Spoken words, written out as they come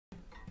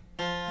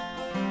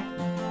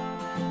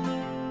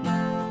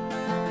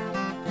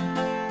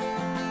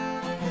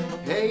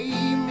Hey,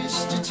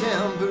 Mr.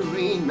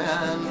 Tamborine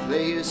Man,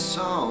 play a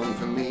song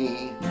for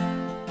me.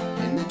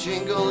 In the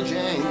jingle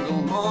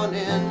jangle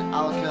morning,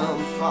 I'll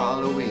come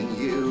following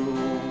you.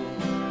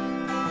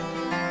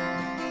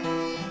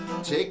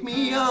 Take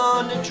me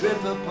on a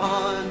trip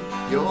upon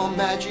your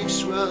magic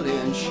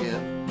swirling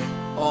ship.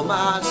 All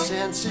my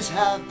senses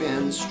have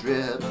been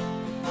stripped.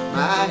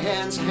 My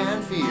hands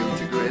can't feel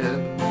to grip,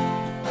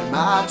 and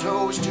my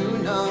toes too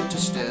numb to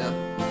step.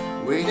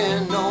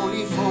 Waiting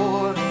only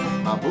for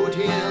my boot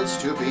heels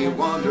to be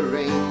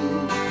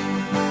wandering.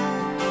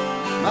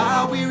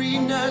 My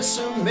weariness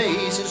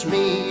amazes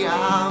me.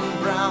 I'm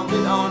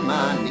grounded on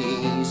my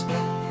knees,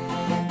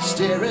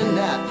 staring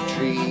at the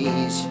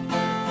trees,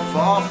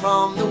 far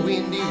from the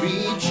windy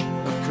reach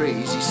of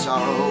crazy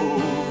sorrow.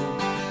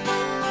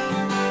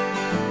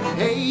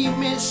 Hey,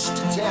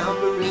 Mr.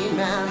 Tamborine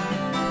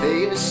Man,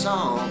 play a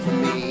song for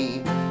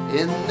me.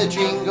 In the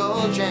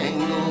jingle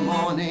jangle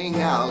morning,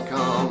 I'll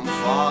come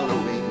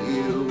following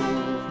you.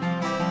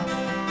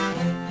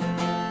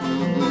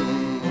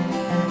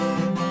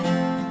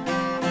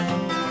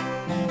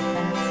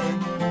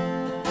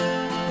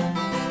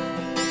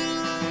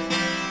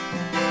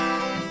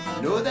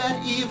 Know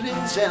that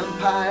evening's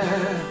empire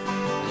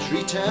has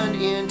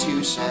returned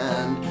into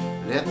sand.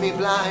 Left me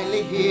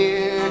blindly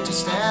here to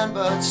stand,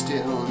 but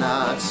still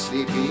not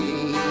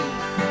sleepy.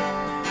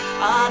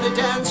 I'd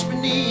dance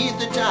beneath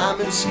the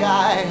diamond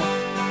sky,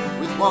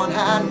 with one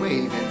hand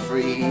waving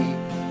free,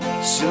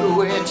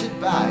 silhouetted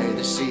by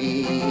the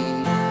sea,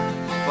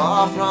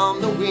 far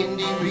from the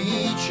windy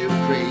reach of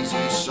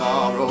crazy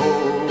sorrow.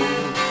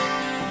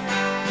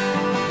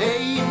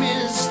 Hey,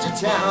 Mr.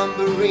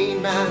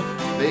 Tamborine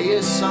Man, play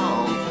a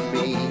song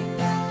for me.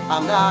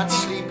 I'm not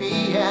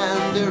sleepy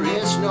and there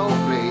is no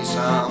place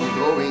I'm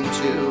going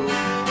to.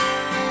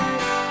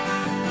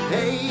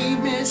 Hey,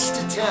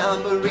 Mr.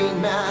 Tamborine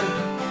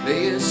Man,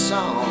 play a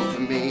song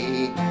for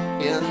me.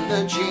 In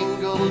the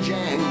jingle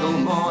jangle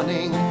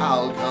morning,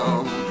 I'll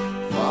come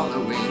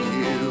following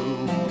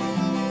you.